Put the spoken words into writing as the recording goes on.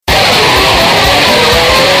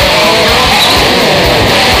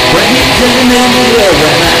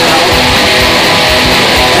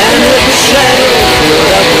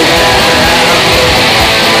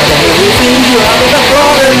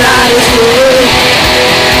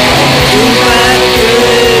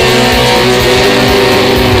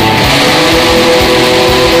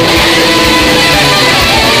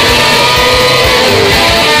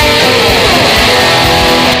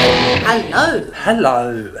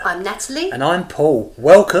I'm Natalie. And I'm Paul.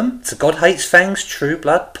 Welcome to God Hates Fangs True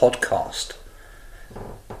Blood podcast.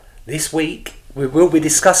 This week we will be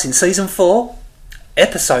discussing Season 4,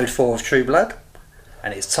 Episode 4 of True Blood,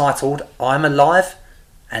 and it's titled I'm Alive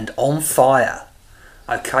and On Fire.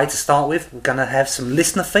 Okay, to start with, we're going to have some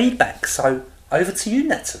listener feedback, so over to you,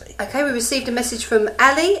 Natalie. Okay, we received a message from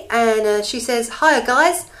Ali, and she says, "Hiya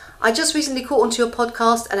guys, I just recently caught onto your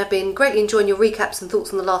podcast and have been greatly enjoying your recaps and thoughts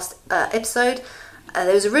on the last episode.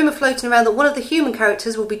 There was a rumour floating around that one of the human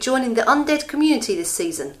characters will be joining the undead community this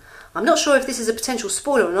season. I'm not sure if this is a potential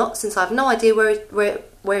spoiler or not, since I have no idea where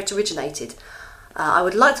it originated. I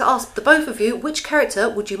would like to ask the both of you, which character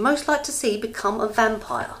would you most like to see become a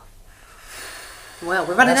vampire?" Well,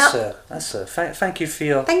 we're running out. Thank you for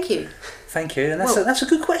your. Thank you. Thank you, and that's a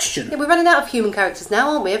good question. Yeah, we're running out of human characters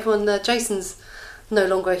now, aren't we? Everyone, Jason's no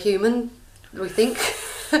longer a human, we think.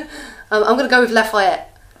 I'm going to go with Lafayette.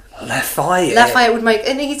 Lafayette would make,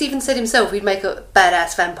 and he's even said himself, he'd make a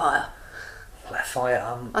badass vampire. Lafayette.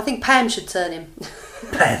 I think Pam should turn him.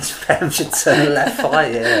 Pam should turn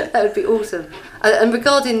Lafayette. That would be awesome. And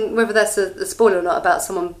regarding whether that's a spoiler or not about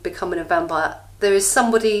someone becoming a vampire, there is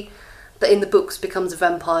somebody that in the books becomes a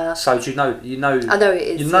vampire. So do you know? I know it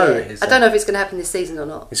is. You know it is. I don't know if it's going to happen this season or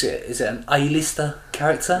not. Is it an A-lister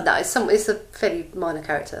character? No, it's a fairly minor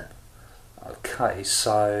character. Okay,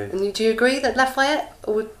 so. And do you agree that Lafayette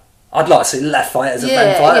would? I'd like to see Lafayette as a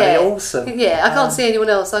vampire. That'd be awesome. Yeah, I can't see anyone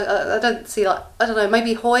else. I don't see, I don't know,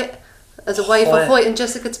 maybe Hoyt as a way for Hoyt and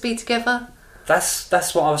Jessica to be together. That's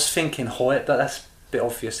what I was thinking, Hoyt, but that's a bit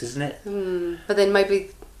obvious, isn't it? But then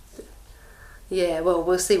maybe, yeah, well,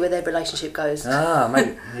 we'll see where their relationship goes.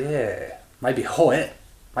 Maybe Hoyt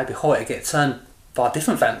would get turned by a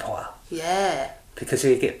different vampire. Yeah. Because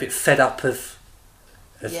he'd get a bit fed up of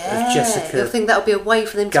Jessica. You'll think that would be a way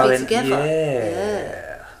for them to be together. Yeah.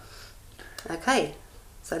 Okay,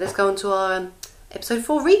 so let's go on to our episode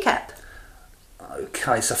 4 recap.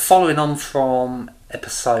 Okay, so following on from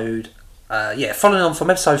episode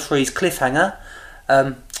 3's cliffhanger,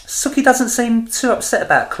 Sookie doesn't seem too upset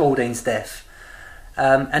about Claudine's death,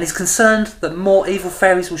 and is concerned that more evil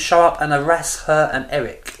fairies will show up and harass her and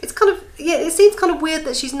Eric. It's kind of, it seems kind of weird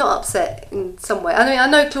that she's not upset in some way. I mean, I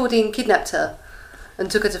know Claudine kidnapped her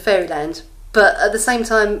and took her to Fairyland, but at the same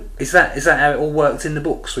time... Is that how it all worked in the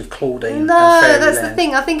books with Claudine? No, and Fairyland? that's the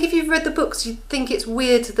thing. I think if you've read the books, you'd think it's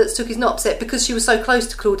weird that Sookie's not upset because she was so close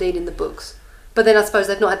to Claudine in the books. But then I suppose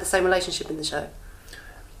they've not had the same relationship in the show.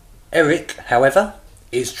 Eric, however,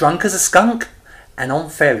 is drunk as a skunk and on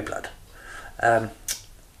fairy blood.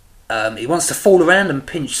 He wants to fool around and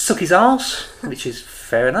pinch Sookie's arse, which is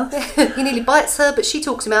fair enough. He nearly bites her, but she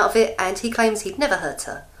talks him out of it, and he claims he'd never hurt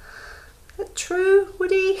her. Is that true?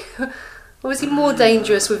 Would he? Or is he more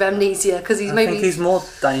dangerous with amnesia? Because I think he's more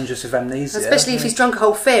dangerous with amnesia. Especially if he's drunk a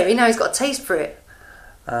whole fairy. Now he's got a taste for it.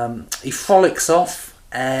 He frolics off,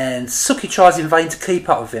 and Sookie tries in vain to keep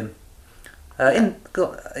up with him.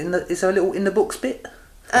 Is there a little in the books bit?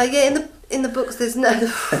 In the books there's no...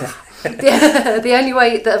 the only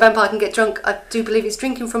way that a vampire can get drunk, I do believe, is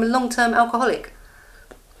drinking from a long-term alcoholic.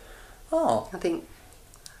 Oh. I think.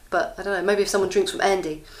 But, I don't know, maybe if someone drinks from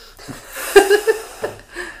Andy...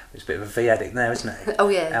 It's a bit of a V addict now, isn't it? Oh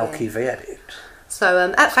yeah. Alky V addict.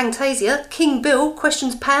 So at Fantasia, King Bill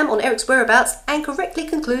questions Pam on Eric's whereabouts and correctly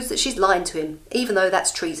concludes that she's lying to him, even though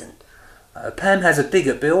that's treason. Pam has a dig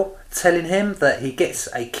at Bill, telling him that he gets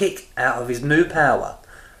a kick out of his new power.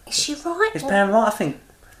 Is she right? Is Pam right? I think.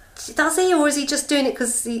 Does he, or is he just doing it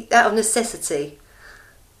because out of necessity?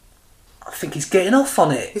 I think he's getting off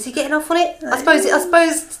on it. Is he getting off on it? I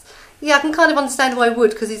suppose. Yeah, I can kind of understand why he would,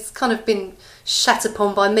 because he's kind of been shat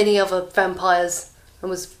upon by many other vampires and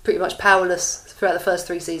was pretty much powerless throughout the first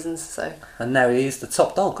 3 seasons. So. And now he is the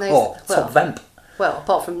top dog, top vamp. Well,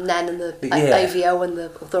 apart from Nan and the AVL and the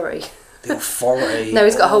Authority. The Authority. Now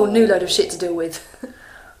he's got a whole new load of shit to deal with.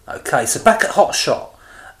 Okay, so back at Hot Shot,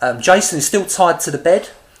 Jason is still tied to the bed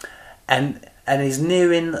and is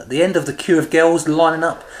nearing the end of the queue of girls lining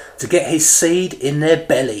up to get his seed in their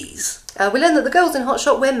bellies. We learn that the girls in Hot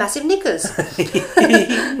Shot wear massive knickers.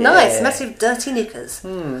 Nice, massive dirty knickers.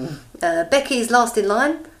 Becky is last in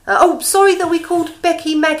line. Sorry that we called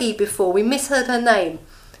Becky Maggie before. We misheard her name.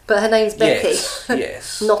 But her name's Becky.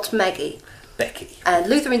 Yes. Not Maggie. Becky. And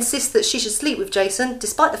Luther insists that she should sleep with Jason,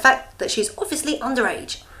 despite the fact that she's obviously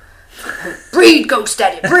underage. Breed, Ghost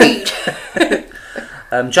Daddy, breed!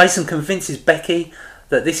 Jason convinces Becky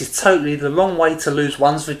that this is totally the wrong way to lose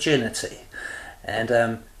one's virginity.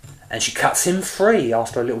 And she cuts him free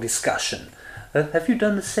after a little discussion. Have you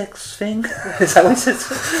done the sex thing? Is that what he says?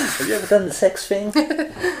 Have you ever done the sex thing?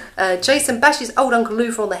 Jason bashes old Uncle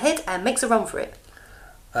Luther on the head and makes a run for it.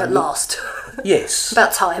 At last. Yes.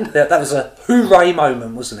 About time. That was a hooray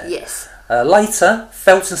moment, wasn't it? Yes. Later,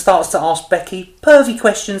 Felton starts to ask Becky pervy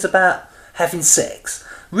questions about having sex,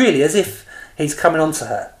 really as if he's coming on to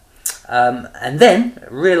her. And then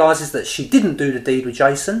realises that she didn't do the deed with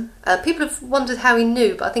Jason. People have wondered how he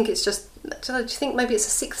knew, but I think it's just... Do you think maybe it's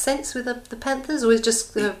a sixth sense with the Panthers, or is it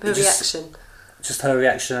just her reaction? Just her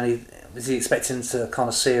reaction, and was he expecting to kind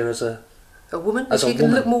of see her as a woman? Is she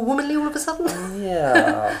going to look more womanly all of a sudden?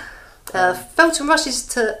 Yeah. Felton rushes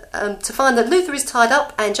to find that Luther is tied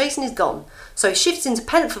up and Jason is gone. So he shifts into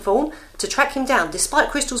Pantherthorn to track him down, despite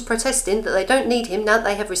Crystal's protesting that they don't need him now that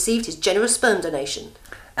they have received his generous sperm donation.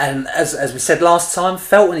 And as we said last time,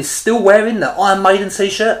 Felton is still wearing the Iron Maiden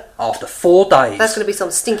t-shirt after 4 days. That's going to be some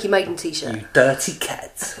Stinky Maiden t-shirt. You dirty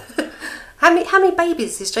cat. How many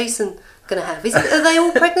babies is Jason going to have? Are they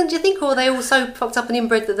all pregnant, do you think, or are they all so fucked up and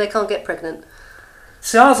inbred that they can't get pregnant?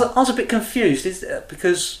 See, I was a bit confused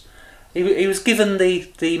because he was given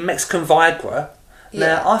the Mexican Viagra. Yeah.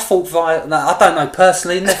 Now, I thought I don't know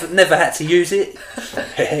personally, never had to use it.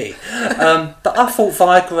 But I thought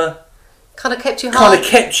Viagra kind of kept you hard. Kind of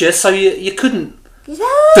kept you, so you couldn't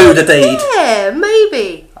do the deed. Yeah,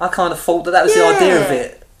 maybe. I kind of thought that was the idea of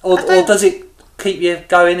it. Or does it keep you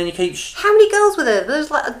going and you keep... How many girls were there? There was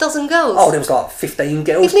like a dozen girls. Oh, there was like 15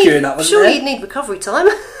 girls queuing up, wasn't there? Surely you'd need recovery time.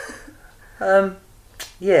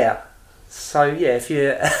 Yeah. So yeah, if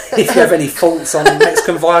you have any thoughts on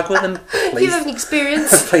Mexican Viagra, then please, if you have any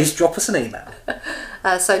experience, please drop us an email.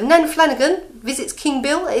 So Nan Flanagan visits King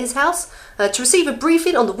Bill at his house to receive a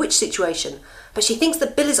briefing on the witch situation, but she thinks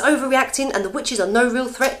that Bill is overreacting and the witches are no real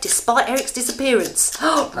threat despite Eric's disappearance.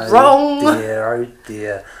 Wrong. Oh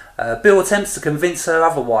dear. Bill attempts to convince her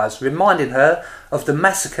otherwise, reminding her of the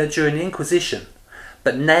massacre during the Inquisition,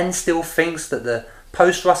 but Nan still thinks that the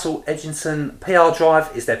post-Russell Edgington PR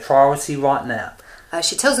drive is their priority right now.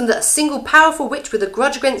 She tells him that a single powerful witch with a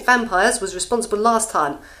grudge against vampires was responsible last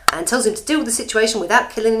time, and tells him to deal with the situation without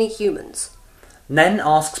killing any humans. Nan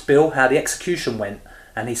asks Bill how the execution went,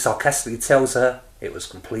 and he sarcastically tells her it was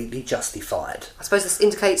completely justified. I suppose this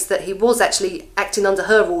indicates that he was actually acting under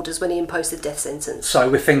her orders when he imposed the death sentence. So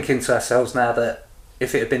we're thinking to ourselves now that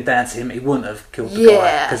if it had been down to him, he wouldn't have killed the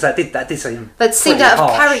guy. Because that did seem that seemed out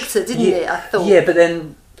harsh. Of character, didn't it, I thought? Yeah, but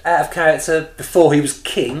then out of character before he was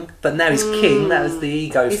king, but now he's king, that was the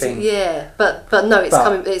ego thing. Yeah, but no,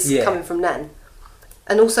 it's coming from Nan.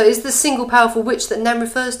 And also, is the single powerful witch that Nan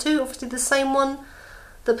refers to obviously the same one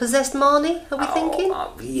that possessed Marnie, are we thinking?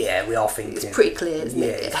 Yeah, we are thinking. It's pretty clear, isn't it?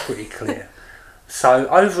 Yeah, it's pretty clear. So,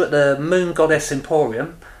 over at the Moon Goddess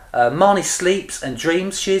Emporium, Marnie sleeps and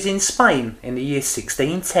dreams she is in Spain in the year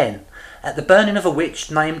 1610 at the burning of a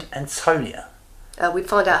witch named Antonia. We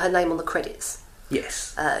find out her name on the credits.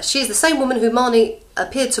 Yes. She is the same woman who Marnie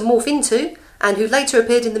appeared to morph into and who later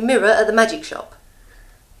appeared in the mirror at the magic shop.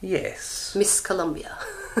 Yes. Miss Columbia.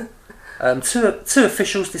 Two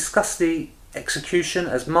officials discuss the execution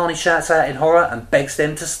as Marnie shouts out in horror and begs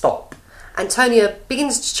them to stop. Antonia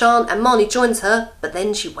begins to chant and Marnie joins her, but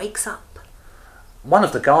then she wakes up. One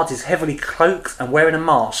of the guards is heavily cloaked and wearing a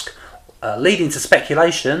mask, leading to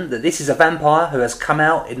speculation that this is a vampire who has come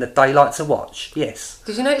out in the daylight to watch. Yes.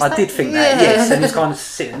 Did you notice that? I did think that, yes. And he's kind of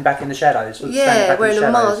sitting back in the shadows. Wearing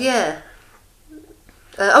a mask, yeah.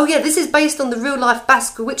 This is based on the real-life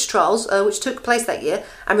Basque witch trials, which took place that year,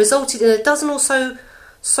 and resulted in a dozen or so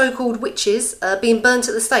so-called witches being burnt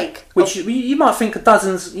at the stake. Which you might think a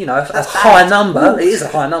dozen's, a high number. Ooh. It is a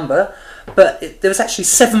high number. But there was actually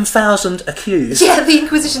 7,000 accused. Yeah, the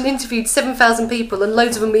Inquisition interviewed 7,000 people, and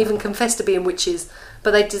loads of them even confessed to being witches.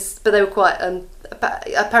 But they were quite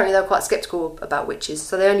apparently they were quite sceptical about witches,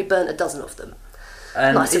 so they only burnt a dozen of them.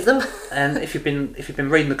 And nice of them. And if you've been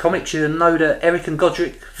reading the comics, you know that Eric and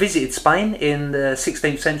Godric visited Spain in the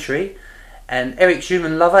 16th century, and Eric's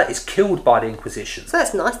human lover is killed by the Inquisition. So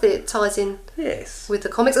that's nice that it ties in. Yes. With the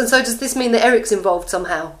comics. And so does this mean that Eric's involved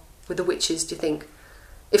somehow with the witches? Do you think?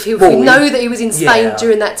 If we know that he was in Spain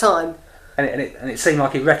during that time. And it seemed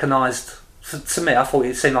like he recognised, to me, I thought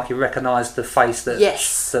it seemed like he recognised the face that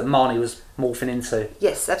Marnie was morphing into.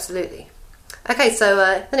 Yes, absolutely. Okay, so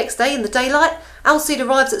the next day in the daylight, Alcide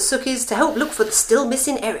arrives at Suki's to help look for the still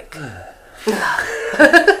missing Eric.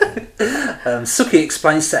 Suki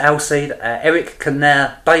explains to Alcide Eric can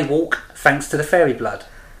now daywalk thanks to the fairy blood.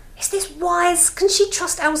 Is this wise? Can she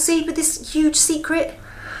trust Alcide with this huge secret?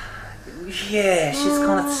 Yeah, she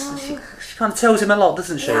kind of tells him a lot,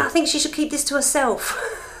 doesn't she? Yeah, I think she should keep this to herself.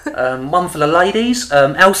 One for the ladies.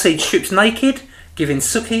 Alcide strips naked, giving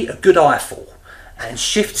Suki a good eyeful, and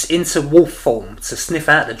shifts into wolf form to sniff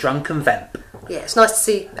out the drunken vamp. Yeah, it's nice to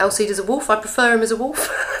see Alcide as a wolf. I prefer him as a wolf.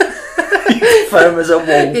 Firm as a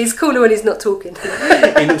wall. He's cooler when he's not talking.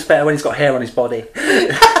 He looks better when he's got hair on his body.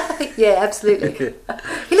 Yeah, absolutely.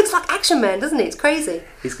 He looks like Action Man, doesn't he? It's crazy. Do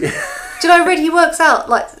He's, you know, I read he works out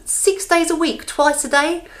like 6 days a week, twice a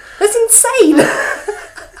day? That's insane.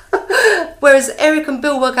 Whereas Eric and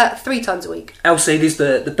Bill work out 3 times a week. Alcide is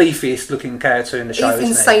the beefiest looking character in the show, He's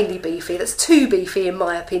isn't insanely beefy. That's too beefy in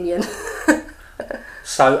my opinion.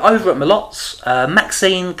 So over at Malot's,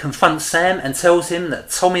 Maxine confronts Sam and tells him that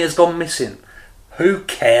Tommy has gone missing. Who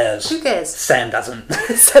cares? Who cares? Sam doesn't.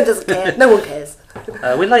 Sam doesn't care. No one cares.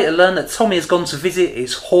 We later learn that Tommy has gone to visit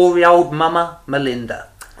his hoary old mama, Melinda.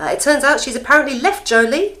 It turns out she's apparently left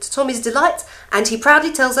Jolie, to Tommy's delight, and he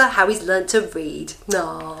proudly tells her how he's learnt to read.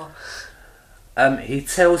 Aww. He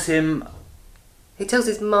tells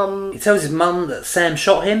his mum that Sam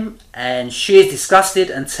shot him, and she is disgusted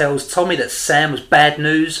and tells Tommy that Sam was bad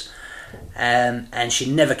news, and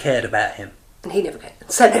she never cared about him. And he never cared.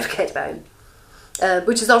 Sam never cared about him.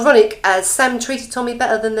 Which is ironic, as Sam treated Tommy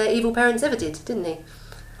better than their evil parents ever did, didn't he?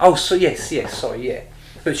 Oh, so yes, sorry, yeah.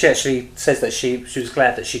 But she actually says that she was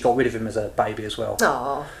glad that she got rid of him as a baby as well.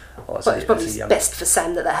 Aww. Well, But it's probably best for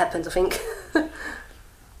Sam that happened, I think.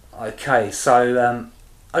 Okay, so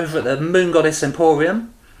over at the Moon Goddess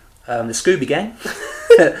Emporium, the Scooby Gang,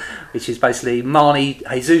 which is basically Marnie,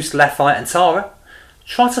 Jesus, Lafayette and Tara,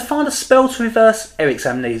 try to find a spell to reverse Eric's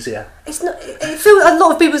amnesia. It's not. It feels. A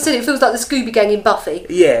lot of people said it feels like the Scooby Gang in Buffy.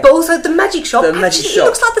 Yeah. But also the magic shop. The magic actually, shop. It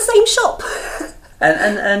looks like the same shop.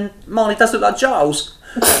 And Marnie does look like Giles,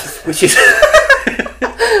 which is...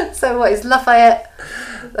 So what is Lafayette?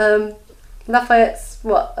 Lafayette's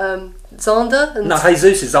what? Xander? And No,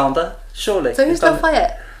 Jesus is Xander, surely. so who's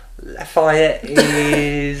Lafayette? Lafayette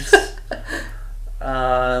is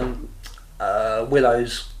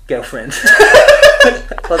Willow's girlfriend.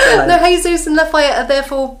 What's her name? No, Jesus and Lafayette are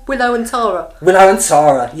therefore Willow and Tara. Willow and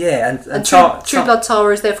Tara, yeah, and True Blood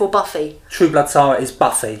Tara is therefore Buffy. True Blood Tara is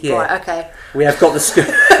Buffy, yeah. Right, okay. We have got the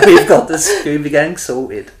Scooby Gang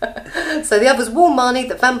sorted. So the others warn Marnie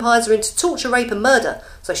that vampires are into torture, rape and murder,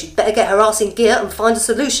 so she'd better get her ass in gear and find a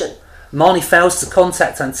solution. Marnie fails to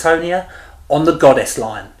contact Antonia on the Goddess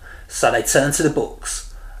line, so they turn to the books.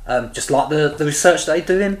 Just like the research they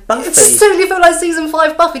do in Buffy. It just totally felt like season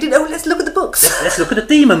 5 Buffy, didn't it? Oh, let's look at the books. Let's look at the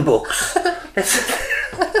demon books.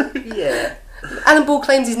 Yeah. Alan Ball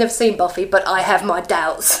claims he's never seen Buffy, but I have my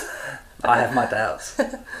doubts. I have my doubts.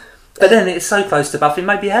 But then it's so close to Buffy,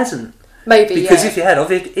 maybe he hasn't. Maybe, Because yeah. if you had,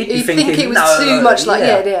 he'd be You'd thinking, think it was no, too much like,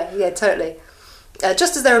 yeah, totally.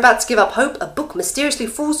 Just as they're about to give up hope, a book mysteriously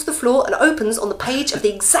falls to the floor and opens on the page of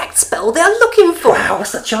the exact spell they are looking for. Wow,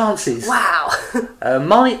 what's the chances? Wow.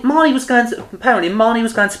 Marnie was going to, apparently Marnie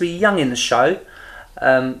was going to be young in the show,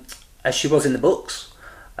 as she was in the books.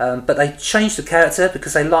 But they changed the character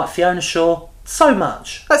because they like Fiona Shaw so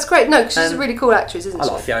much. That's great. No, because she's a really cool actress, isn't I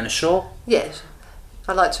she? like Fiona Shaw. Yeah.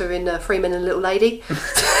 I liked her in Three Men and a Little Lady.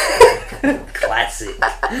 Classic.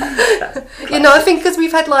 You know, I think because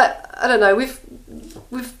we've had I don't know, we've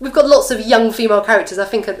got lots of young female characters. I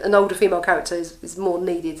think an older female character is more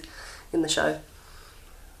needed in the show.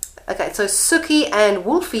 Okay, so Sookie and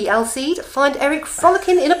Wolfie Alcide find Eric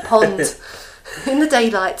frolicking in a pond in the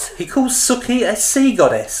daylight. He calls Sookie a sea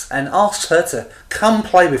goddess and asks her to come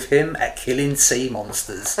play with him at killing sea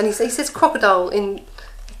monsters. And he says crocodile in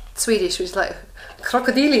Swedish, which is like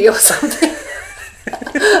crocodili or something.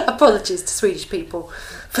 Apologies to Swedish people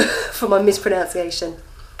for my mispronunciation.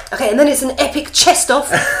 Okay, and then it's an epic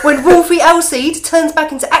chest-off when Wolfie Alcide turns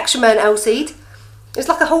back into Action Man Alcide. It's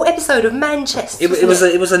like a whole episode of man chests. It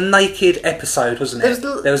was a naked episode, wasn't it?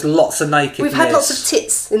 There was lots of naked. We've had lots of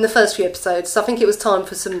tits in the first few episodes, so I think it was time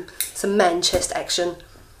for some man chest action.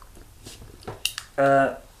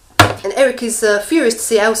 And Eric is furious to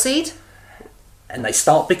see Alcide. And they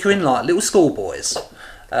start bickering like little schoolboys.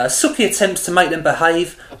 Sookie attempts to make them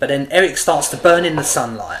behave, but then Eric starts to burn in the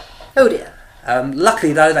sunlight. Oh dear.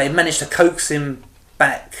 Luckily, though, they managed to coax him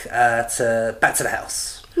back to the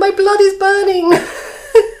house. My blood is burning.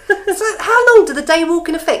 So how long do the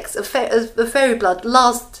day-walking effects of fairy blood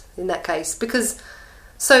last in that case? Because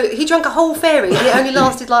so he drank a whole fairy and it only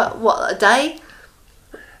lasted a day?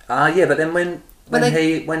 Yeah, but then when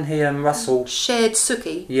he and Russell shared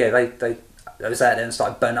Sookie. Yeah, they was out there and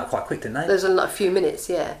started burning up quite quick, didn't they? There was a few minutes,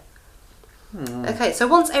 yeah. Okay, so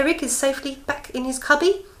once Eric is safely back in his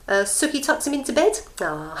cubby, Sookie tucks him into bed.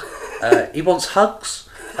 He wants hugs,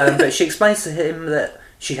 but she explains to him that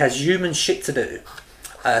she has human shit to do.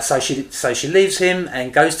 So she leaves him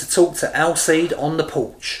and goes to talk to Alcide on the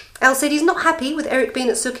porch. Alcide is not happy with Eric being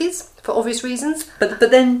at Sookie's for obvious reasons. But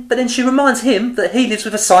then she reminds him that he lives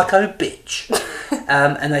with a psycho bitch.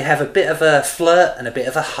 and they have a bit of a flirt and a bit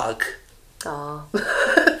of a hug. Ah,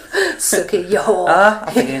 Suki, you're whore.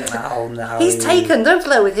 I'm thinking, oh no. He's taken. Don't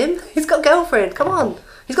flirt with him. He's got a girlfriend. Come on.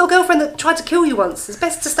 He's got a girlfriend that tried to kill you once. It's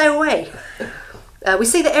best to stay away. We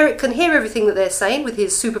see that Eric can hear everything that they're saying with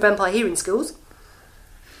his super vampire hearing skills.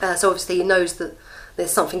 So obviously he knows that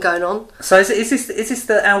there's something going on. So is this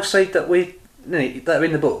the Alcide that that are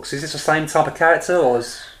in the books? Is this the same type of character, or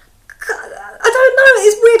is... I don't know.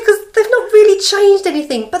 It's weird because they've not really changed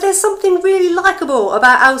anything, but there's something really likeable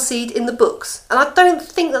about Alcide in the books, and I don't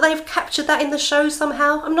think that they've captured that in the show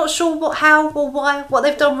somehow. I'm not sure how or why, what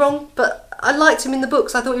they've done wrong, but I liked him in the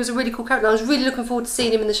books. I thought he was a really cool character. I was really looking forward to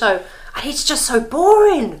seeing him in the show, and he's just so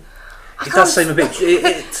boring. It does seem a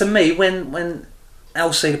bit... to me, when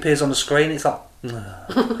Alcide appears on the screen, it's like...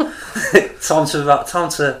 time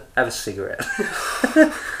to have a cigarette.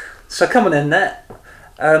 So come on then, Nat.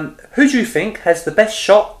 Who do you think has the best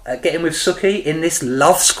shot at getting with Suki in this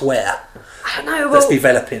love square? I don't know. That's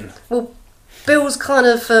developing. Well, Bill's kind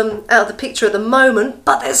of out of the picture at the moment,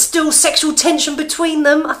 but there's still sexual tension between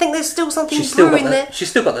them. I think there's still something brewing there. She's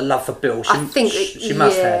still got the love for Bill. I think she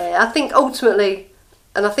must have. I think ultimately,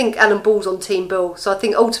 and I think Alan Ball's on Team Bill, so I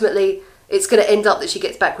think ultimately it's going to end up that she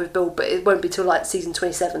gets back with Bill, but it won't be till like season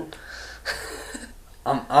 27.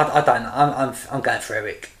 I don't know. I'm going for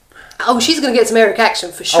Eric. Oh, she's going to get some Eric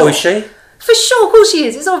action for sure. Oh, is she? For sure, of course she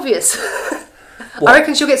is. It's obvious. I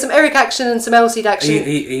reckon she'll get some Eric action and some Alcide action.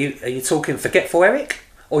 Are you talking forgetful Eric?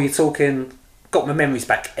 Or are you talking got my memories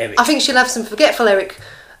back Eric? I think she'll have some forgetful Eric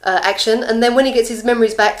action, and then when he gets his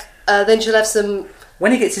memories back, then she'll have some...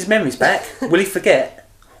 When he gets his memories back, will he forget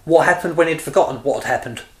what happened when he'd forgotten what had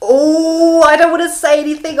happened? Oh, I don't want to say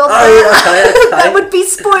anything on that. Okay. That would be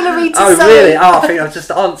spoilery to say. Oh, really? Oh, I think I've just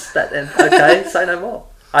answered that then. Okay, say no more.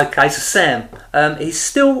 Okay, so Sam, he's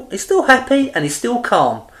still happy and he's still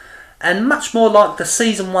calm, and much more like the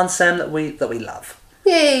season 1 Sam that we love.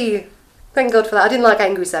 Yay! Thank God for that. I didn't like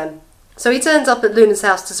Angry Sam. So he turns up at Luna's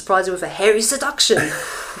house to surprise her with a hairy seduction.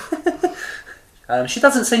 She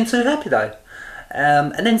doesn't seem too happy though,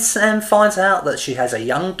 and then Sam finds out that she has a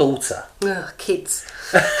young daughter. Ugh, kids.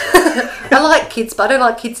 I like kids, but I don't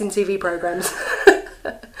like kids in TV programmes.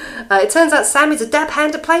 It turns out Sam is a dab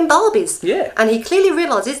hand at playing Barbies. Yeah. And he clearly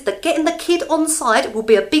realises that getting the kid on side will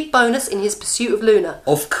be a big bonus in his pursuit of Luna.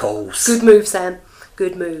 Of course. Good move, Sam.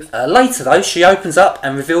 Good move. Later, though, she opens up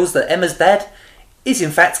and reveals that Emma's dad is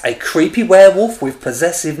in fact a creepy werewolf with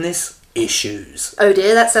possessiveness issues. Oh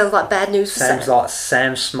dear, that sounds like bad news for Sam. Sounds like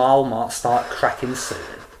Sam's smile might start cracking soon.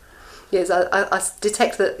 Yes, I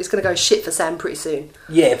detect that it's going to go shit for Sam pretty soon.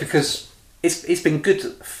 Yeah, because... It's been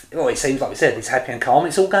good. Well, it seems like we said he's happy and calm.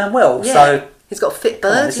 It's all going well. Yeah. So he's got a fit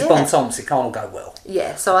bird. This is Bon Thomas. It can't all go well.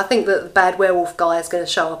 Yeah. So I think that the bad werewolf guy is going to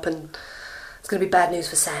show up, and it's going to be bad news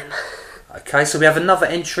for Sam. Okay, so we have another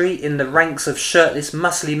entry in the ranks of shirtless,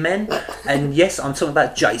 muscly men, and yes, I'm talking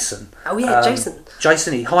about Jason. Oh yeah, Jason.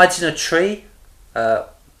 Jason, he hides in a tree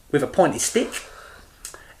with a pointy stick,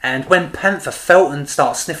 and when Panther Felton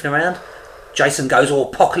starts sniffing around, Jason goes all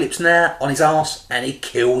apocalypse now on his arse and he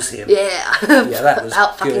kills him. Yeah, that was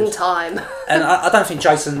about good. fucking time. And I don't think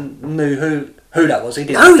Jason knew who that was. He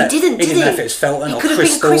didn't. No, he didn't. He didn't know if it was Felton or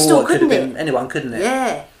Crystal. Or it could have been anyone, couldn't it?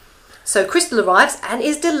 Yeah. So Crystal arrives and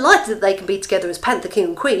is delighted that they can be together as Panther King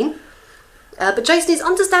and Queen. But Jason is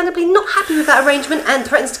understandably not happy with that arrangement and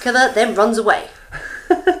threatens to kill her, then runs away,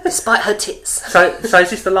 despite her tits. So is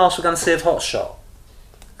this the last we're going to see of Hotshot?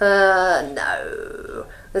 No.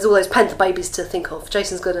 There's all those Panther babies to think of.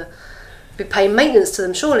 Jason's got to be paying maintenance to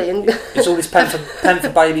them, surely. And is all this Panther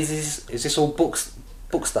babies? Is this all book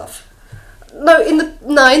stuff? No, in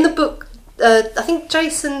the book, I think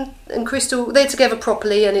Jason and Crystal, they're together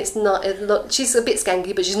properly, and it's not. She's a bit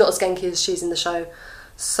skanky, but she's not as skanky as she's in the show.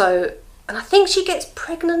 So, and I think she gets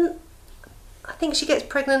pregnant.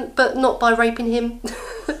 But not by raping him,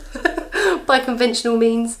 by conventional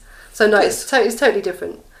means. So no, it's totally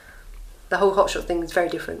different. The whole Hotshot thing is very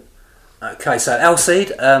different. Okay, so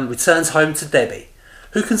Alcide returns home to Debbie,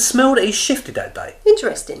 who can smell that he's shifted that day.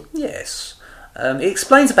 Interesting. Yes. He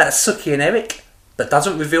explains about Suki and Eric, but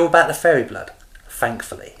doesn't reveal about the fairy blood,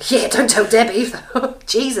 thankfully. Yeah, don't tell Debbie.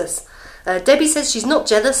 Jesus. Debbie says she's not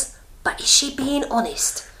jealous, but is she being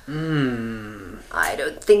honest? I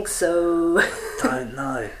don't think so. Don't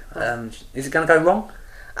know. Is it going to go wrong?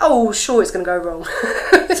 Oh, sure it's going to go wrong.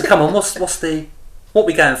 So come on, what are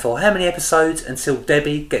we going for? How many episodes until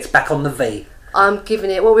Debbie gets back on the V? I'm giving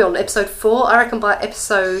it, what are we on, episode 4? I reckon by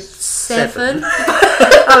episode 7.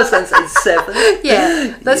 I was going to say 7.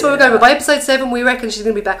 Yeah, that's what we're going with. By episode 7, we reckon she's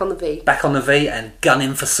going to be back on the V. Back on the V and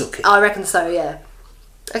gunning for Suki. I reckon so, yeah.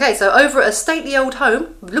 Okay, so over at a stately old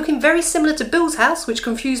home, looking very similar to Bill's house, which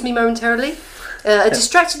confused me momentarily, a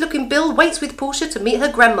distracted-looking Bill waits with Portia to meet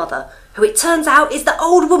her grandmother, who it turns out is the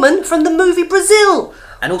old woman from the movie Brazil.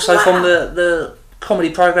 And also from the comedy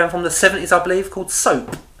programme from the 70s, I believe, called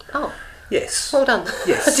Soap. Oh. Yes. Well done.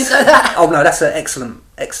 Yes. I didn't know that. Oh, no, that's an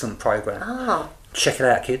excellent programme. Ah. Check it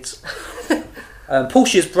out, kids.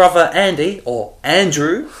 Portia's brother, Andy, or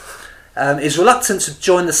Andrew, is reluctant to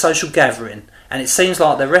join the social gathering, and it seems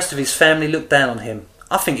like the rest of his family look down on him.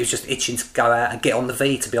 I think he was just itching to go out and get on the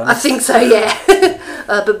V, to be honest. I think so, yeah.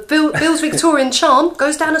 But Bill's Victorian charm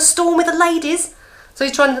goes down a storm with the ladies. So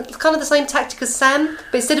he's trying kind of the same tactic as Sam,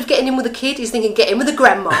 but instead of getting in with a kid, he's thinking get in with a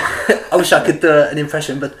grandma. I wish I could do an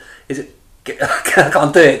impression, but is it... I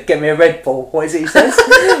can't do it. Get me a Red Bull. What is it he says?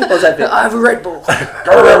 What's that bit? I have a Red Bull. Get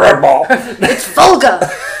me a Red Bull. It's vulgar.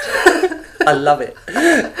 I love it.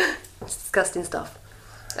 It's disgusting stuff.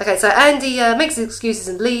 Okay, so Andy makes his excuses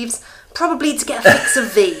and leaves, probably to get a fix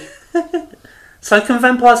of V. So can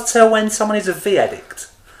vampires tell when someone is a V addict?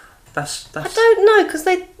 That's... I don't know, because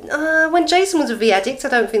when Jason was a V addict, I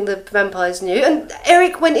don't think the vampires knew. And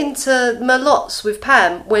Eric went into Merlotte's with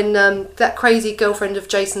Pam when that crazy girlfriend of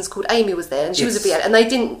Jason's called Amy was there, and she was a V addict, and they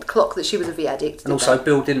didn't clock that she was a V addict. And also,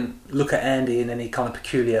 Bill didn't look at Andy in any kind of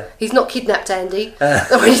peculiar... He's not kidnapped Andy,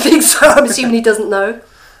 or anything, so I'm assuming he doesn't know.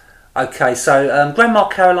 Okay, so Grandma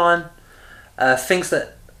Caroline thinks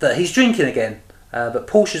that he's drinking again, but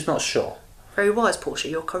Portia's not sure. Very wise, Portia,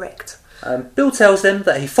 you're correct. Bill tells them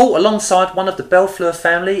that he fought alongside one of the Bellfleur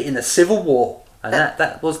family in the Civil War, and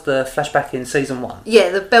that was the flashback in season 1. Yeah,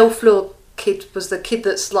 the Bellfleur kid was the kid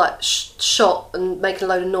that's like shot and making a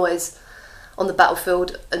load of noise on the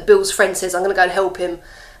battlefield, and Bill's friend says, I'm going to go and help him,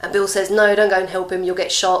 and Bill says, no, don't go and help him, you'll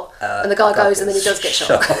get shot, and the guy goes and then he does get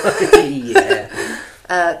shot.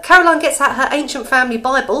 Yeah. Caroline gets out her ancient family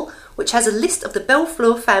Bible, which has a list of the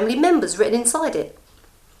Bellfleur family members written inside it.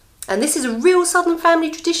 And this is a real Southern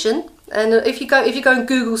family tradition. And if you go and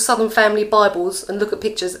Google Southern family Bibles and look at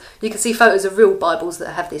pictures, you can see photos of real Bibles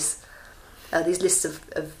that have this these lists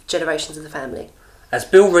of generations of the family. As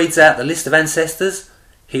Bill reads out the list of ancestors,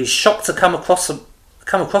 he is shocked to come across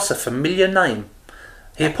a familiar name.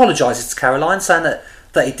 He apologises to Caroline, saying that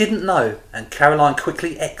he didn't know, and Caroline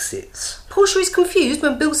quickly exits. Portia is confused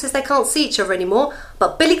when Bill says they can't see each other anymore,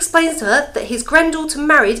 but Bill explains to her that his granddaughter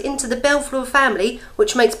married into the Bellfleur family,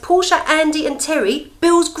 which makes Portia, Andy and Terry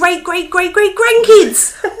Bill's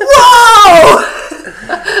great-great-great-great-grandkids! Whoa!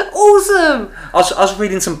 Awesome! I was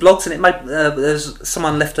reading some blogs, and it made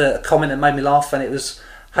someone left a comment and made me laugh, and it was,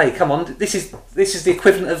 hey, come on, this is the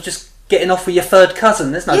equivalent of just getting off with your third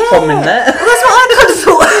cousin. There's no problem in that. Well, that's what I kind of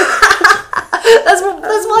thought. That's why I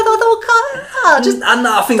thought,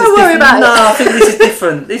 I think don't worry about it. No, I think this is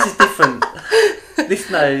different. This is different.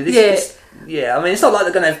 Yeah, I mean, it's not like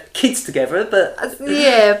they're going to have kids together, but...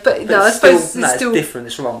 Yeah, but no, I suppose it's still... it's different,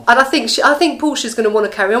 it's wrong. And I think Portia's going to want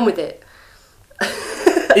to carry on with it.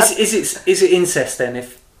 Is it incest then,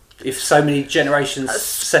 if so many generations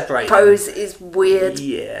separate? I suppose it is weird.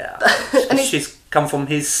 Yeah. And she's come from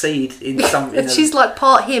his seed in some... She's like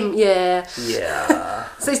part him, yeah. Yeah.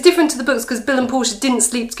 So it's different to the books, because Bill and Portia didn't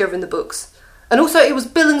sleep together in the books. And also it was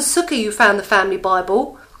Bill and Sookie who found the family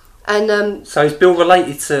Bible. And so is Bill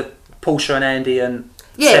related to Portia and Andy and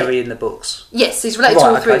Terry in the books? Yes, he's related to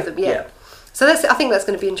all three of them, yeah. So I think that's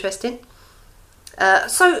going to be interesting.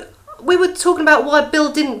 So we were talking about why Bill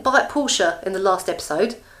didn't bite Portia in the last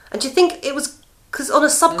episode. And do you think it was because on a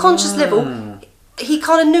subconscious level, he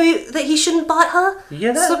kind of knew that he shouldn't bite her?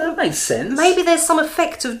 Yeah, that makes sense. Maybe there's some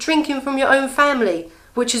effect of drinking from your own family,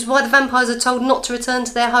 which is why the vampires are told not to return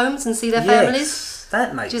to their homes and see their families.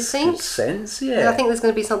 That makes good sense, yeah. And I think there's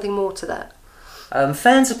going to be something more to that.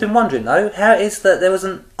 Fans have been wondering, though, how it is that there was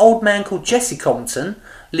an old man called Jesse Compton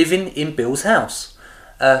living in Bill's house,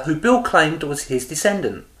 who Bill claimed was his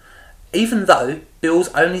descendant, even though Bill's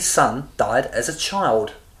only son died as a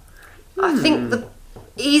child. I think the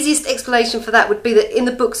easiest explanation for that would be that in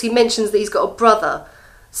the books he mentions that he's got a brother.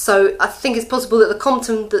 So I think it's possible that the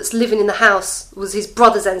Compton that's living in the house was his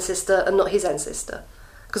brother's ancestor and not his ancestor.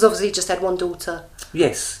 Because obviously he just had one daughter.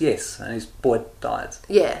 Yes, and his boy died.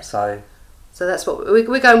 Yeah. So that's what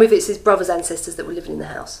we're going with. It's his brother's ancestors that were living in the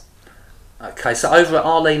house. Okay, so over at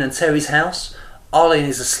Arlene and Terry's house, Arlene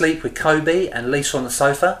is asleep with Kobe and Lisa on the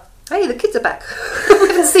sofa. Hey, the kids are back. We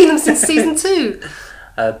haven't seen them since season 2.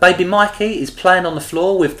 Baby Mikey is playing on the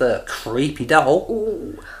floor with the creepy doll.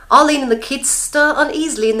 Ooh. Arlene and the kids stir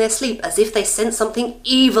uneasily in their sleep as if they sense something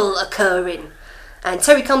evil occurring. And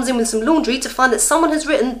Terry comes in with some laundry to find that someone has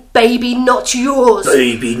written, "Baby, not yours."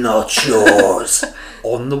 Baby, not yours.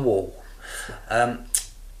 On the wall.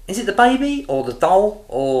 Is it the baby or the doll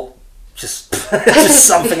or just just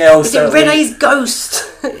something else? Is it Renee's ghost?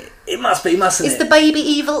 It must be, mustn't it? Is the baby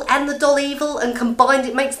evil and the doll evil, and combined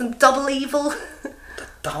it makes them double evil? The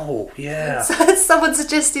doll, yeah. So someone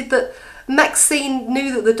suggested that Maxine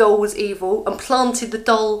knew that the doll was evil and planted the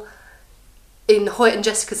doll in Hoyt and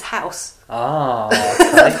Jessica's house. Ah,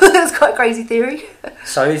 okay. That's quite a crazy theory.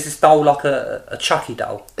 So is this doll like a Chucky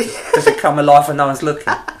doll? Does it come alive when no one's looking?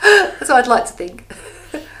 That's what I'd like to think.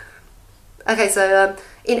 Okay, so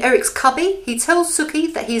in Eric's cubby, he tells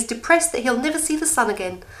Sookie that he is depressed that he'll never see the sun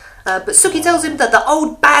again. But Sookie tells him that the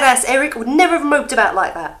old badass Eric would never have moped about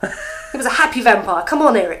like that. He was a happy vampire. Come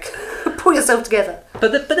on, Eric. Pull yourself together.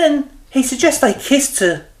 But then he suggests they kiss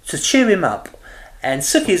to cheer him up. And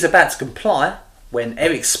Sookie is about to comply when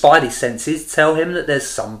Eric's spidey senses tell him that there's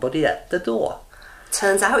somebody at the door.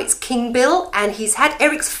 Turns out it's King Bill, and he's had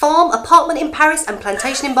Eric's farm, apartment in Paris and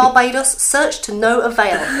plantation in Barbados searched to no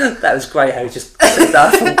avail. That was great how he just said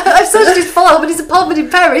that. I've searched his farm and his apartment in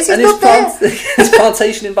Paris, he's not there. His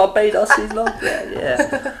plantation in Barbados, he's not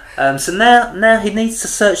there, yeah. So now he needs to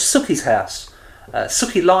search Sookie's house.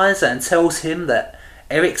 Sookie lies and tells him that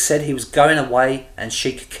Eric said he was going away and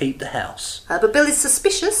she could keep the house. But Bill is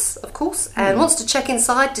suspicious, of course, and wants to check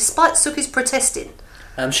inside despite Sookie's protesting.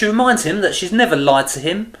 She reminds him that she's never lied to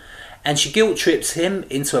him, and she guilt trips him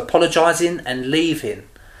into apologising and leaving.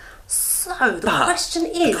 So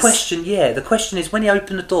the question is, when he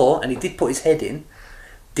opened the door and he did put his head in,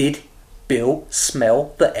 did Bill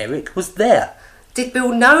smell that Eric was there? Did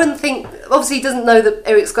Bill know and think? Obviously, he doesn't know that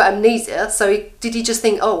Eric's got amnesia. So did he just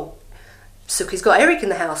think, oh, Sookie's got Eric in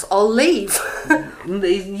the house, I'll leave?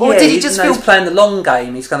 Or did he just feel he's playing the long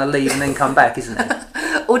game? He's going to leave and then come back, isn't he?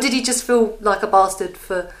 Or did he just feel like a bastard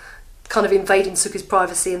for kind of invading Sookie's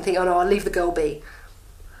privacy and think, oh no, I'll leave the girl be?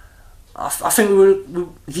 I think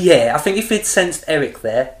I think if we'd sensed Eric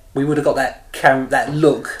there, we would have got that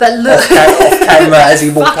look off camera as he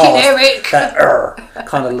walked past. Eric! That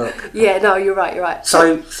kind of look. Yeah, no, you're right.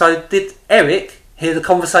 So did Eric hear the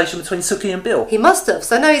conversation between Sookie and Bill? He must have.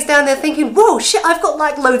 So now he's down there thinking, whoa, shit, I've got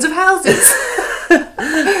like loads of houses.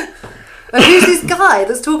 And who's this guy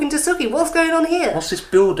that's talking to Sookie? What's going on here? What's this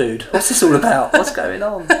Bill dude? What's this all about? What's going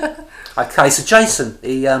on? Okay, so Jason,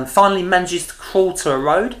 he finally manages to crawl to a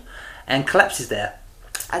road and collapses there.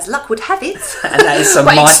 As luck would have it. And that is some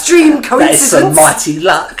extreme coincidence. That is some mighty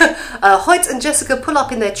luck. Hoyt and Jessica pull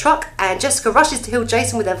up in their truck, and Jessica rushes to heal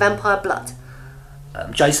Jason with her vampire blood.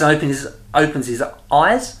 Jason opens his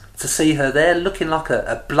eyes to see her there, looking like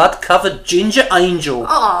a blood-covered ginger angel.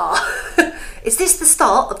 Ah. Is this the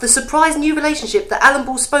start of the surprise new relationship that Alan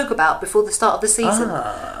Ball spoke about before the start of the season?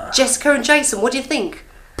 Jessica and Jason, what do you think?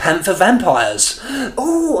 Panther vampires.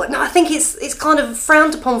 Oh, no, I think it's kind of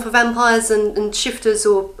frowned upon for vampires and shifters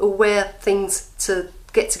or wear things to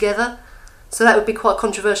get together. So that would be quite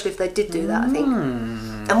controversial if they did do that, I think.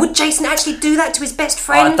 And would Jason actually do that to his best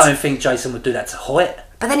friend? I don't think Jason would do that to Hoyt.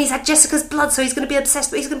 But then he's had Jessica's blood, so he's going to be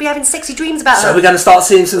obsessed. He's going to be having sexy dreams about her. So we're going to start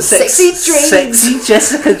seeing some sexy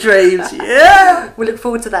Jessica dreams. Yeah. We look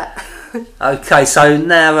forward to that. Okay, so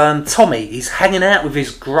now Tommy, he's hanging out with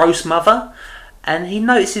his gross mother, and he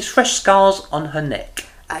notices fresh scars on her neck.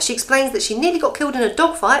 She explains that she nearly got killed in a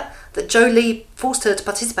dogfight that Joe Lee forced her to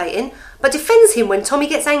participate in, but defends him when Tommy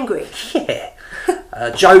gets angry. Yeah.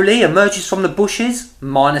 Joe Lee emerges from the bushes,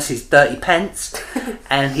 minus his dirty pants,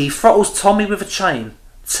 and he throttles Tommy with a chain,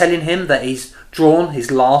 telling him that he's drawn his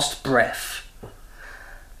last breath.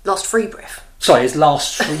 Last free breath. Sorry, his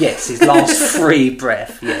last free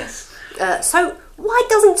breath, yes. So, why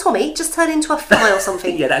doesn't Tommy just turn into a fly or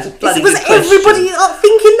something? Yeah, that's a bloody Was good question. everybody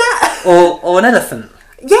thinking that? Or an elephant.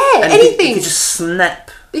 Yeah, and anything. He could just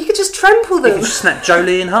snap. He could just trample them. He could just snap Joe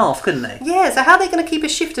Lee in half, couldn't he? Yeah, so how are they going to keep a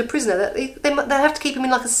shifter prisoner? They have to keep him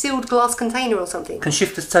in like a sealed glass container or something. Can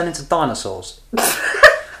shifters turn into dinosaurs?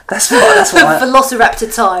 That's what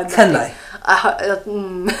Velociraptor time. Can they?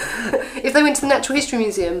 If they went to the Natural History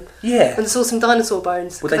Museum and saw some dinosaur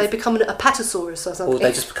bones, could they become a Apatosaurus or something? Or would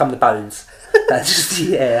they just become the bones?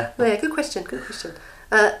 Yeah, good question.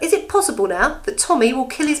 Is it possible now that Tommy will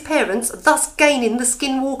kill his parents, thus gaining the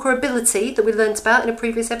Skinwalker ability that we learnt about in a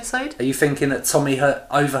previous episode? Are you thinking that Tommy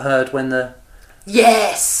overheard when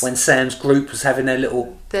when Sam's group was having their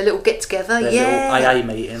little get together, little AA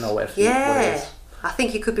meeting or whatever? Yeah. I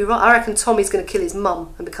think you could be right. I reckon Tommy's going to kill his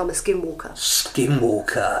mum and become a Skinwalker.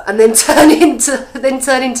 And then turn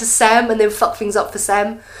into Sam and then fuck things up for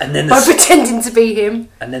Sam. And then by pretending to be him.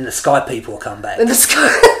 And then the Sky People will come back. And the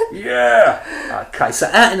Sky. Yeah. Okay, so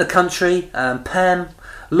out in the country, Pam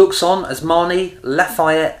looks on as Marnie,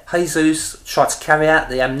 Lafayette, Jesus try to carry out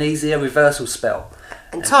the amnesia reversal spell.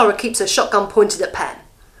 And Tara keeps her shotgun pointed at Pam.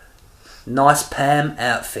 Nice Pam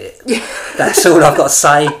outfit. That's all I've got to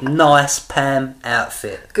say. Nice Pam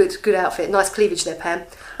outfit. Good outfit. Nice cleavage there, Pam.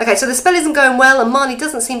 Okay, so the spell isn't going well, and Marnie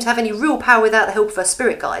doesn't seem to have any real power without the help of her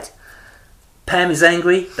spirit guide. Pam is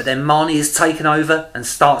angry, but then Marnie is taken over and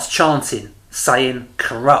starts chanting, saying,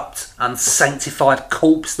 "Corrupt, unsanctified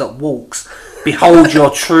corpse that walks, behold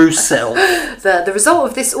your true self." The result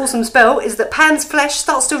of this awesome spell is that Pam's flesh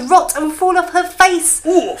starts to rot and fall off her face.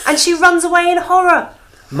 Oof. And she runs away in horror.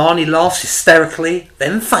 Marnie laughs hysterically,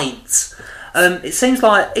 then faints. It seems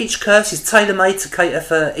like each curse is tailor-made to cater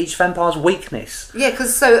for each vampire's weakness. Yeah,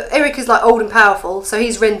 because so Eric is like old and powerful, so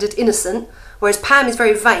he's rendered innocent, whereas Pam is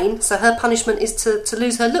very vain, so her punishment is to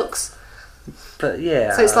lose her looks. But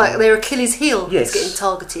yeah... So it's like their Achilles heel yes. is getting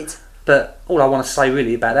targeted. But all I want to say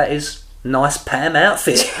really about that is, nice Pam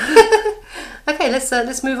outfit. Okay,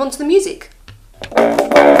 let's move on to the music.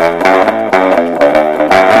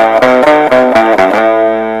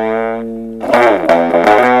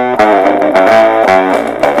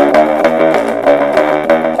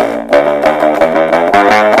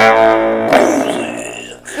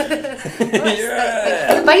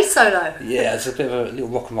 The bass solo. Yeah, it's a bit of a little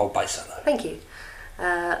rock and roll bass solo. Thank you.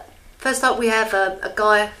 First up we have a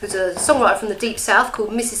guy who's a songwriter from the Deep South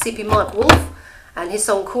called Mississippi Mike Wolf, and his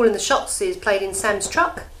song Calling the Shots is played in Sam's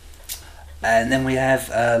truck. And then we have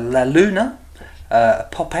La Luna, a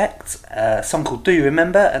pop act, a song called Do You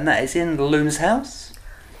Remember, and that is in La Luna's house.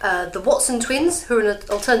 The Watson Twins, who are an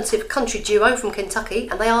alternative country duo from Kentucky,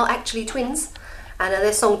 and they are actually twins, and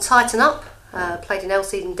their song Tighten Up, played in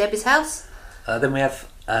Elsie and Debbie's house. Then we have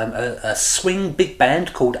a swing big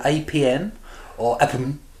band called APM, or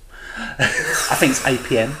APM, I think it's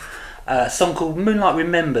APM, a song called Moonlight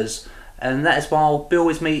Remembers, and that is while Bill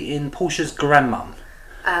is meeting Portia's grandmum.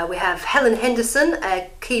 We have Helen Henderson, a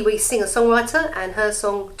Kiwi singer-songwriter, and her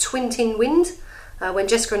song Twin Tin Wind, When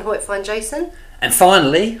Jessica and Hoyt Find Jason. And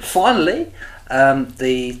finally,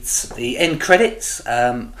 the end credits,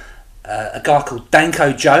 a guy called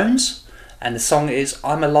Danko Jones, and the song is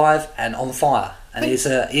I'm Alive and On Fire. And he is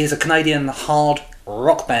a Canadian hard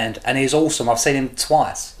rock band, and he's awesome. I've seen him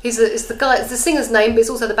twice. It's the singer's name, but it's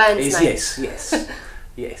also the band's name. Yes.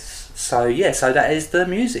 Yes. So that is the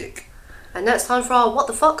music. And now it's time for our What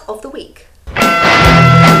the Fuck of the Week.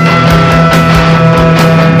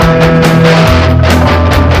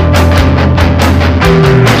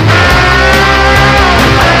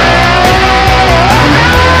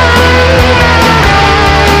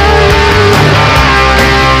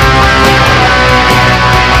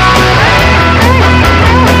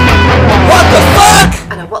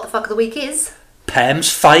 What the fuck of the week is Pam's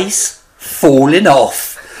face falling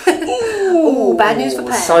off. Ooh, bad news for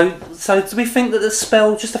Pam. So do we think that the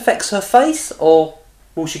spell just affects her face, or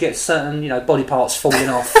will she get certain body parts falling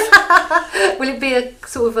off? Will it be a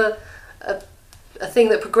sort of a thing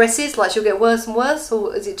that progresses, like she'll get worse and worse,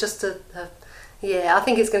 or is it just yeah, I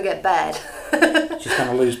think it's going to get bad. She's going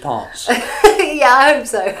to lose parts. Yeah, I hope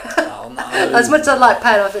so. Oh no! As much as I like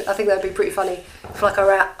Pam, I think that'd be pretty funny if like her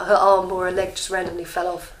arm or her leg just randomly fell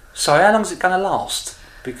off. So how long is it going to last?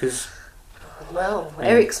 Because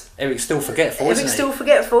Eric's still forgetful. Isn't he? Eric's still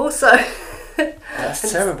forgetful, so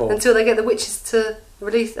that's terrible. Until they get the witches to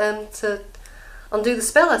release to undo the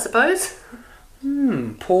spell, I suppose.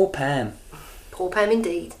 Poor Pam. Poor Pam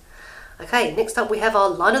indeed. Okay, next up we have our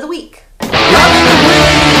line of the week.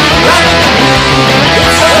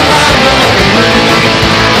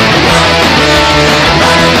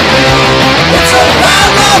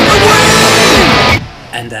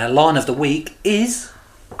 And our line of the week is...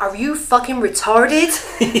 Are you fucking retarded?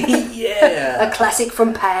 Yeah. A classic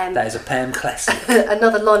from Pam. That is a Pam classic.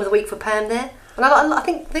 Another line of the week for Pam there. And I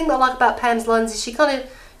think the thing that I like about Pam's lines is she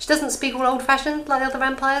doesn't speak all old-fashioned like the other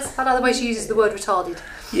vampires. I like the way she uses the word retarded.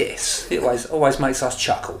 Yes, it always makes us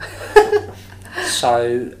chuckle.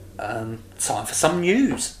 So, time for some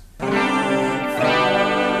news.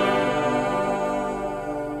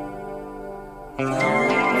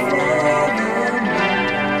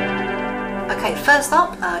 Okay, first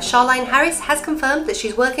up, Charlaine Harris has confirmed that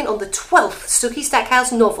she's working on the 12th Stooky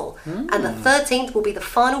Stackhouse novel, and the 13th will be the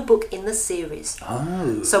final book in the series.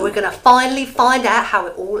 Oh. So we're going to finally find out how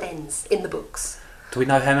it all ends in the books. Do we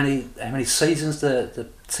know how many seasons the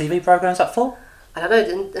TV programme's up for? I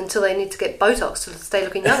don't know, until they need to get Botox to stay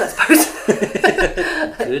looking young, I suppose.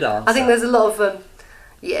 Good answer. I think there's a lot of,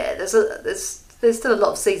 there's still a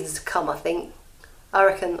lot of seasons to come, I think. I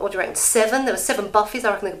reckon, what do you reckon, 7? There were 7 Buffys,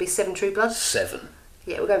 I reckon there could be 7 True Bloods. 7.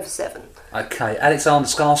 Yeah, we're going for 7. Okay, Alexander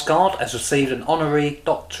Skarsgård has received an honorary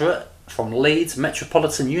doctorate from Leeds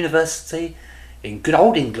Metropolitan University in good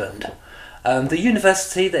old England. The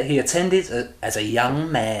university that he attended as a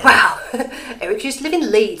young man. Wow, Eric used to live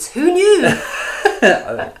in Leeds. Who knew?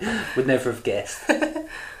 Would never have guessed. I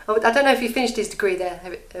don't know if he finished his degree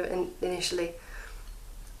there initially.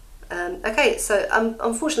 Okay, so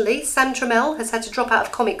unfortunately, Sam Trammell has had to drop out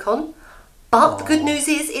of Comic Con. But the good news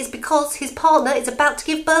is because his partner is about to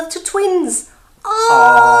give birth to twins.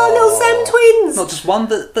 Oh, little Sam twins! Not just one,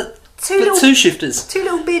 but two shifters. Two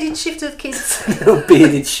little bearded shifter kids. Little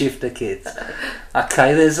bearded shifter kids.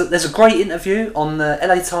 Okay, there's a great interview on the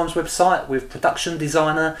LA Times website with production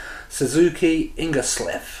designer Suzuki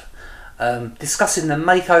Ingerslev, discussing the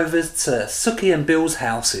makeovers to Suki and Bill's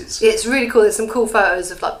houses. Yeah, it's really cool. There's some cool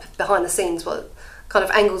photos of like behind the scenes, kind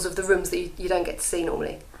of angles of the rooms that you don't get to see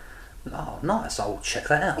normally. Oh, nice. I'll check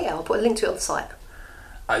that out. Yeah, I'll put a link to it on the site.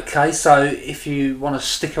 Okay, so if you want to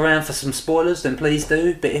stick around for some spoilers, then please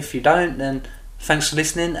do. But if you don't, then thanks for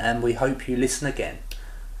listening, and we hope you listen again.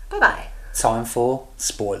 Bye-bye. Time for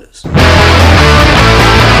spoilers.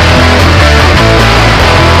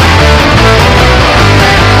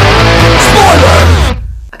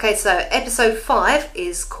 Okay, so episode 5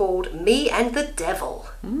 is called Me and the Devil.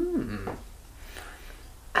 And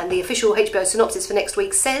the official HBO synopsis for next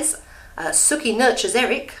week says, Suki nurtures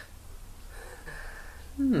Eric.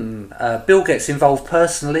 Bill gets involved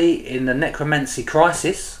personally in the necromancy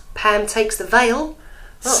crisis. Pam takes the veil.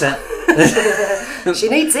 She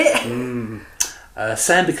needs it.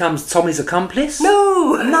 Sam becomes Tommy's accomplice.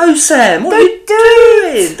 No, Sam, what are you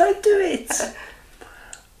doing? Don't do it.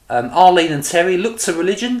 Arlene and Terry look to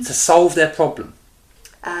religion to solve their problem.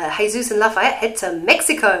 Jesus and Lafayette head to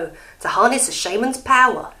Mexico to harness a shaman's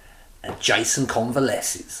power. And Jason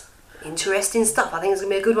convalesces. Interesting stuff. I think it's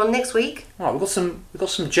going to be a good one next week. Right, we've got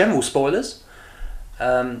some general spoilers.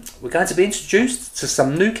 We're going to be introduced to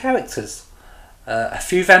some new characters. A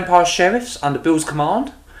few vampire sheriffs under Bill's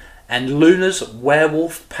command, and Luna's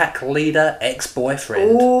werewolf pack leader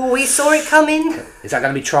ex-boyfriend. Oh, we saw it coming. Is that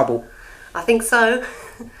going to be trouble? I think so.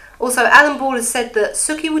 Also, Alan Ball has said that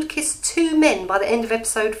Suki would kiss 2 men by the end of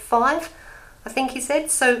episode 5, I think he said.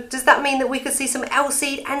 So does that mean that we could see some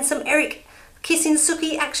Alcide and some Eric kissing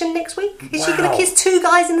Suki action next week? Is she going to kiss 2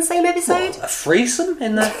 guys in the same episode? What, a threesome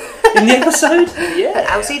in the episode? Yeah.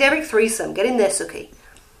 Alcide Eric threesome. Get in there, Suki.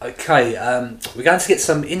 Okay, we're going to get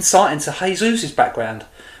some insight into Jesus' background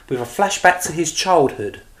with a flashback to his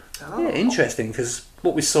childhood. Oh. Yeah, interesting, because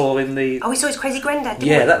what we saw in the... Oh, we saw his crazy granddad, didn't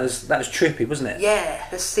we? Yeah, that was trippy, wasn't it? Yeah,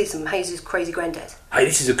 let's see some Jesus' crazy granddad. Hey,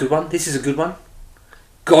 this is a good one.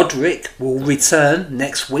 Godric will return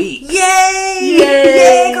next week. Yay! Yay!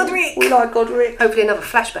 Yeah, Godric! We like Godric. Hopefully another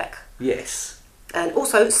flashback. Yes. And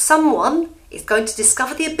also, someone is going to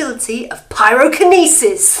discover the ability of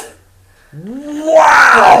pyrokinesis.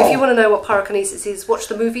 Wow! If you want to know what pyrokinesis is, watch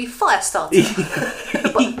the movie Firestarter.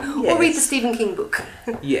 Or read the Stephen King book.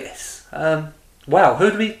 Yes. Wow,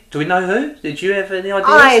 do we know who? Did you have any ideas?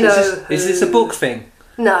 I know Is this a book thing?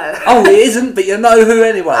 No. Oh, it isn't, but you know who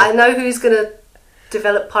anyway. I know who's going to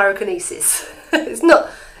develop pyrokinesis.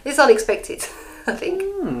 It's unexpected, I think.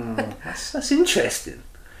 That's interesting.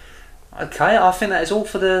 Okay, I think that is all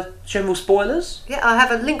for the general spoilers. Yeah, I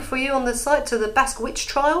have a link for you on the site to the Basque witch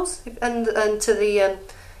trials and to the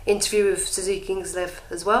interview with Suzuki Ingerslev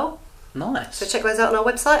as well. Nice. So check those out on our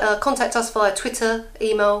website. Contact us via Twitter,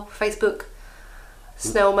 email, Facebook,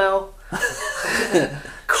 snail mail,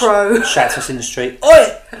 crow. Shout us in the street.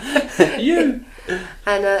 Oi! You!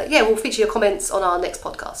 And we'll feature your comments on our next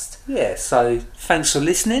podcast. Yeah, so thanks for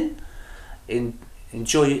listening.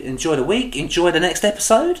 Enjoy the week. Enjoy the next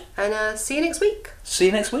episode. And see you next week. See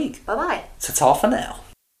you next week. Bye-bye. Ta-ta for now.